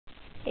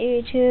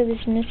Hey YouTube, this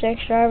is Mr. X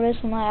Jarvis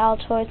with my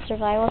Altoids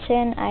survival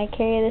tin. I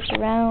carry this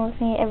around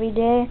with me every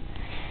day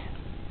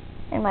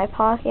in my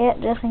pocket,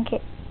 just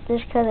because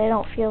I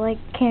don't feel like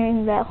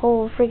carrying that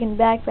whole freaking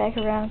backpack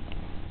around.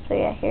 So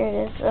yeah, here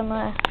it is. I'm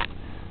gonna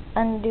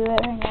undo it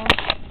right now.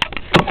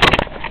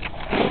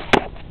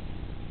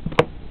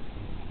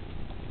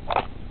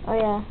 Oh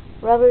yeah,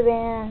 rubber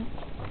bands.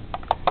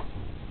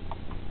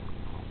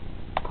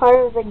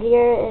 Part of the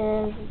gear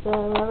is the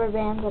rubber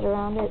bands that are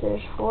around it.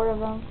 There's 4 of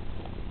them.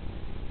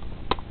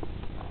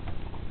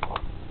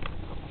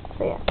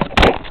 So yeah.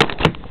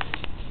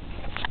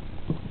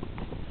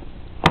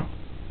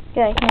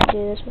 Yeah, I can't do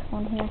this with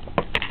one here.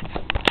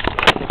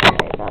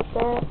 Sorry about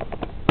that.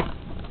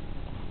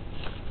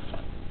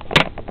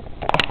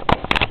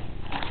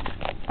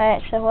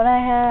 Alright, so what I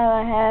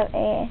have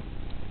a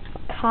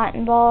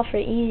cotton ball for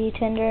easy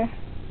tinder,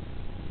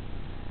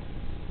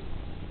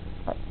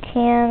 a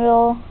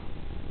candle,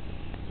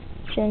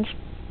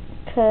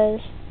 because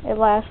it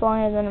lasts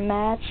longer than a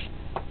match,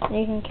 and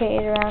you can carry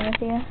it around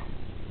with you.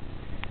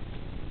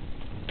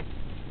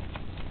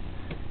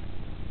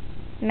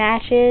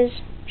 Matches,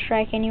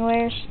 strike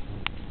anywheres,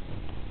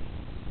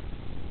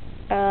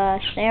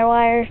 snare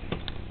wire,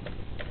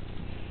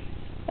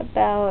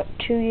 about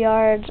 2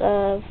 yards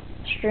of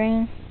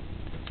string,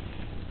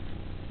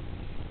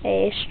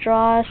 a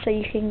straw so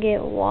you can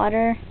get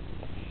water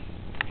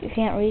if you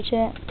can't reach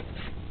it,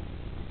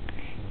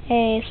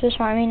 a Swiss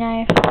Army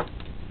knife,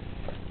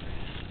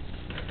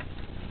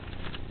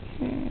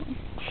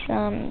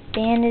 some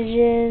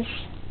bandages,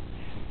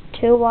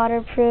 2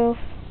 waterproof,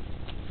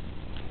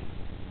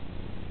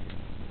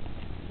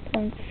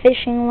 some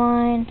fishing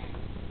line,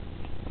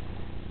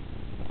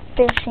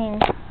 fishing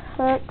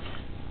hooks.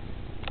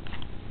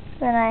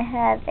 Then I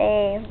have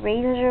a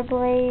razor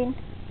blade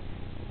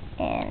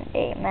and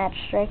a match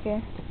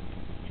striker.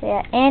 So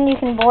yeah, and you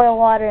can boil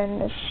water in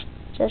this,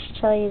 just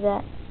to tell you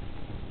that.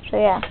 So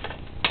yeah,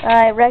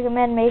 I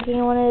recommend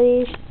making one of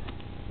these.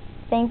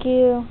 Thank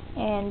you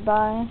and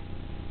bye.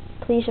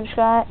 Please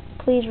subscribe.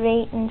 Please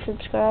rate and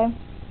subscribe.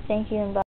 Thank you and bye.